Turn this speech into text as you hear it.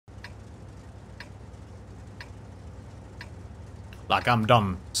Like, I'm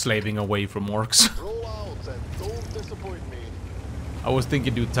done slaving away from orcs. Roll out and don't disappoint me. I was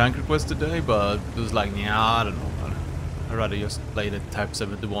thinking do tank request today, but it was like, yeah, I don't know. I'd rather just play the Type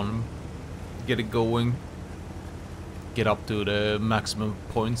 71, get it going, get up to the maximum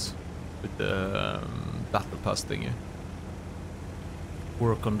points with the battle pass thingy.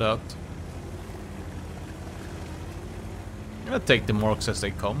 Work on that. I'm gonna take the marks as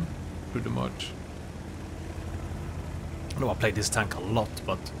they come, pretty much. I know I play this tank a lot,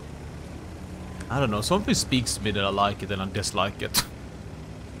 but I don't know, something speaks to me that I like it and I dislike it.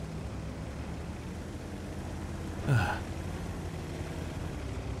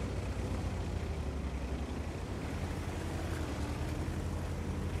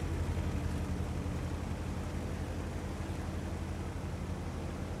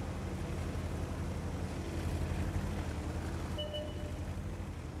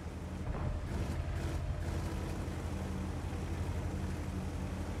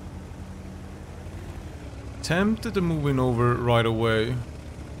 Tempted to moving over right away.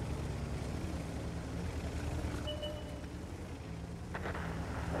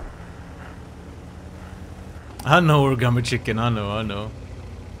 I know Origami Chicken, I know.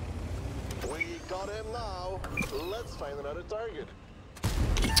 We got him now. Let's find another target.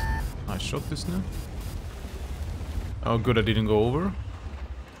 I shot this now. Oh good, I didn't go over.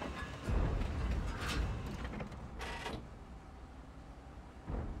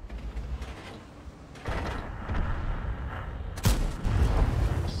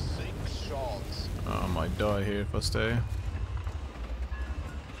 I might die here if I stay.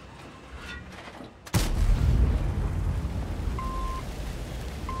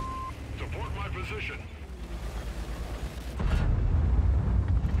 Support my position.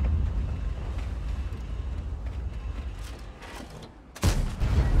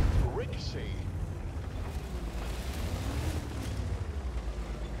 Ricochet.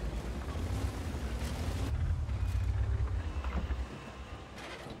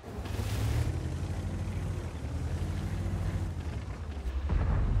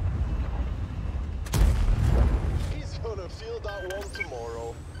 Feel that one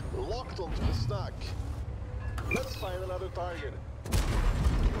tomorrow. Locked onto the stack. Let's find another target.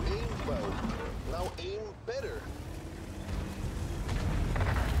 You aimed well. Now aim better.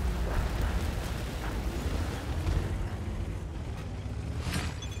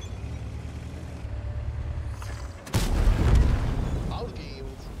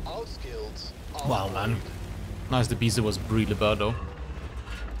 Outgamed, outskilled. Wow, man. Nice, the piece was really bad though.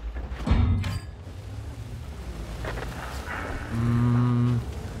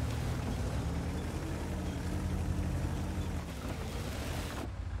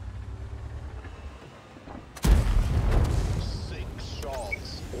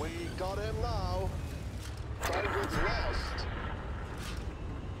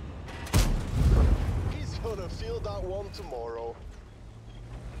 Tomorrow.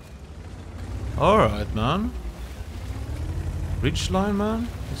 Alright, man. Ridgeline, man.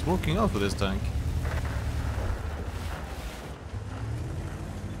 It's working out for this tank.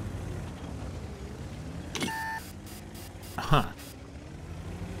 Huh.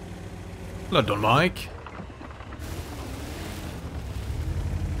 I don't like.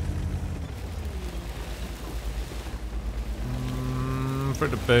 For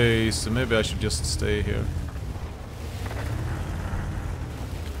the base, so maybe I should just stay here.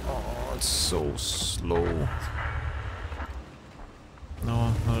 So slow.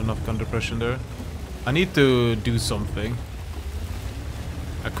 No, not enough gun depression there. I need to do something.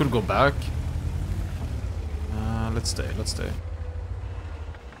 I could go back. Let's stay, let's stay.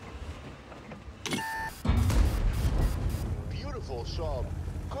 Beautiful shot.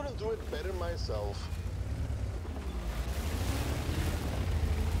 Couldn't do it better myself.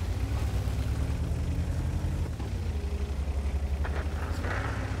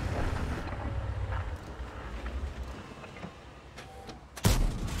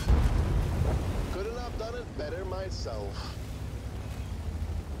 Better myself.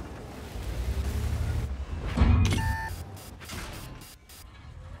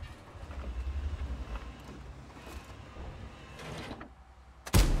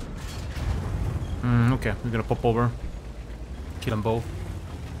 Okay, we're gonna pop over. Kill them both.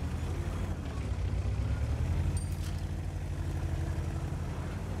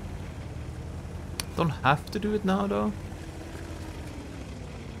 Don't have to do it now though.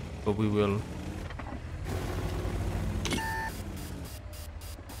 But we will.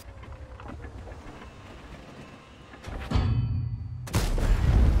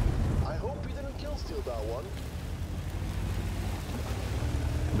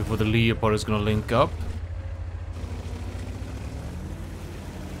 Before the Leopard is gonna link up.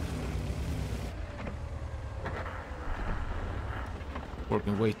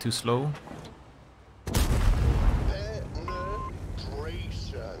 Working way too slow. Penetration.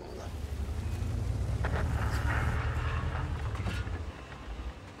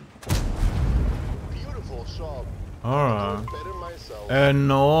 Beautiful shot. Alright. Better myself.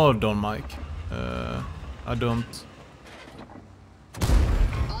 No, Don Mike. I don't.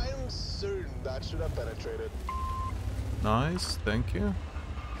 I'm certain that should have penetrated. Nice, thank you.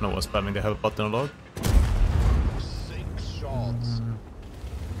 No one spamming the help button a lot. 6 shots.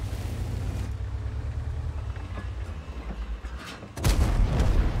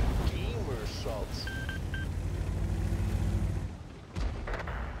 Gamer shots.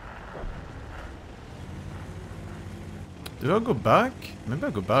 Do I go back? Maybe I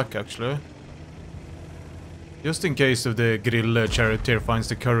go back actually. Just in case if the grill charioteer finds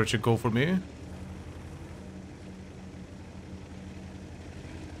the courage to go for me.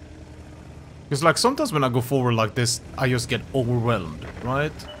 Because like sometimes when I go forward like this, I just get overwhelmed,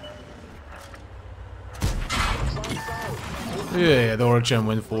 right? Yeah, the RHM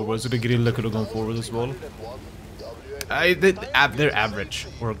went forward, so the griller could have gone forward as well. They're average,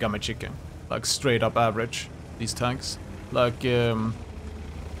 origami chicken. Like straight up average, these tanks. Like the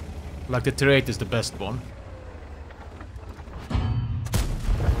T8 is the best one.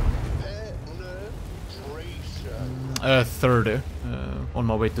 30. On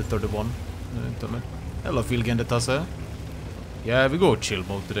my way to 31. Hello, Filgen, det tasse. Yeah, we go chill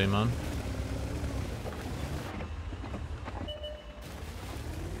mode today, man.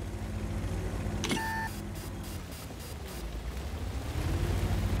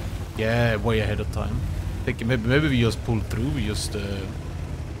 Yeah, way ahead of time. Thinking maybe we just pull through. We just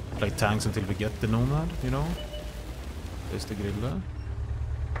play tanks until we get the Nomad, you know. There's the grill there.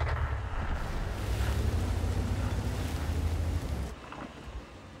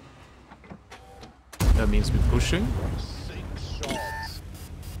 That means we're pushing. 6 shots.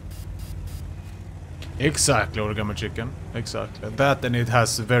 Exactly, origami chicken. Exactly. That, and it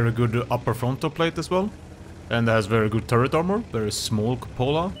has very good upper frontal plate as well. And it has very good turret armor. Very small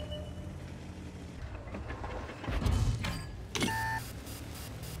cupola.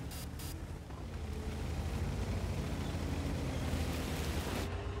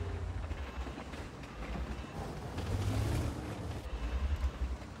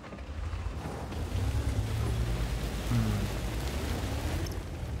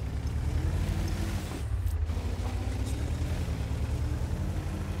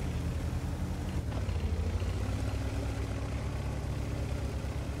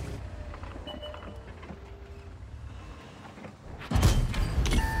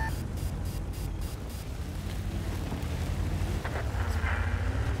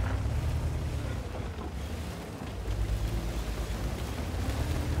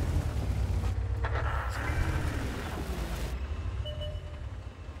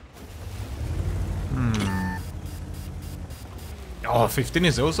 Oh, 15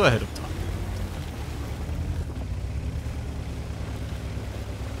 is also ahead of time.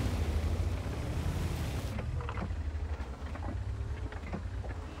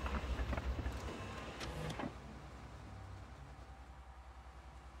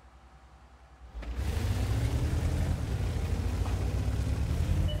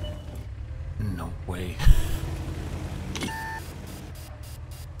 No way.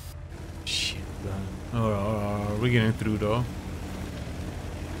 Shit, man. We're getting through though.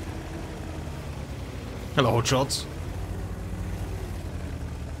 Hello, hot shots.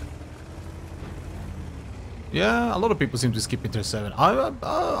 Yeah, a lot of people seem to skip into 7.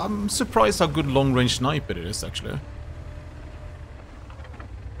 I'm surprised how good long-range sniper it is, actually.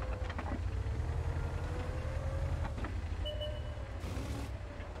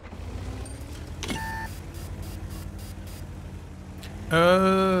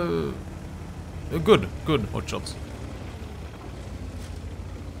 Good hot shots.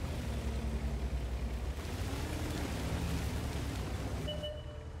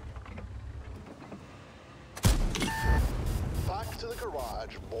 Back to the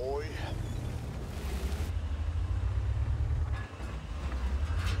garage, boy.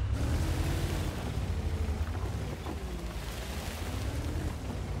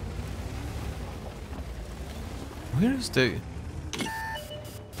 Where is the...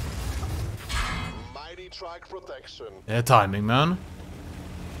 Mighty track protection. Yeah, timing, man.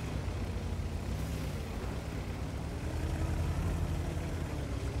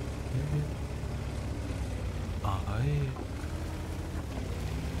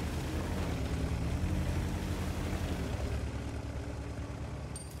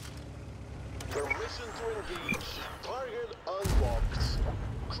 Permission to engage. Target unlocked.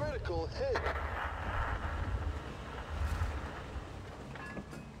 Critical hit.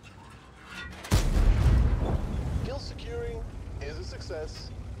 a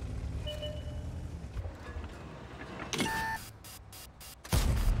success.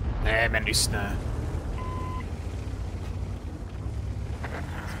 Nej men lyssna.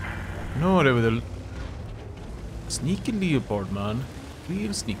 No, det var väl... Sneaky leopard man.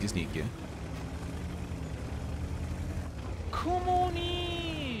 Real sneaky. Come on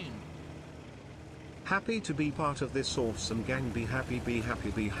in! Happy to be part of this awesome gang. Be happy, be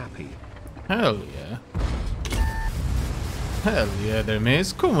happy, be happy. Hell yeah. Hell yeah there,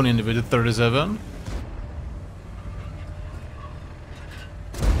 miss. Come on in with the 37.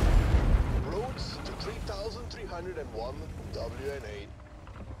 Roads to 3,301 WN8.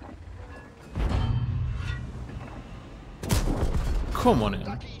 Come on in.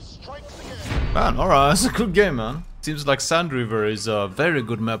 Ducky strikes again. Man, alright, that's a good game, man. Seems like Sand River is a very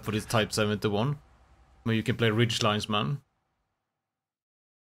good map for this Type 71. Where you can play Ridgelines, man.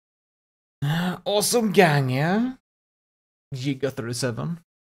 Awesome gang, yeah? Giga 37.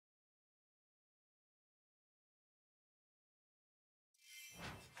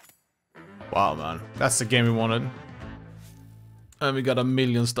 Wow, man. That's the game we wanted. And we got a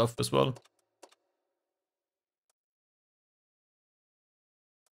million stuff as well.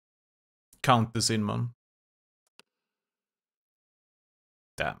 Count this in, man.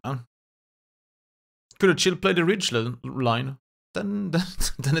 Damn, man. Could have chill played the Ridgeline. Then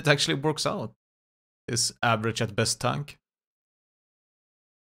it actually works out. Is average at best tank.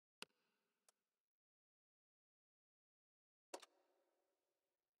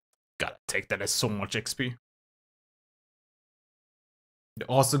 Gotta take that as so much XP. The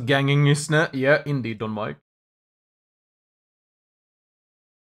awesome ganging, isn't it? Yeah, indeed, Don Mike.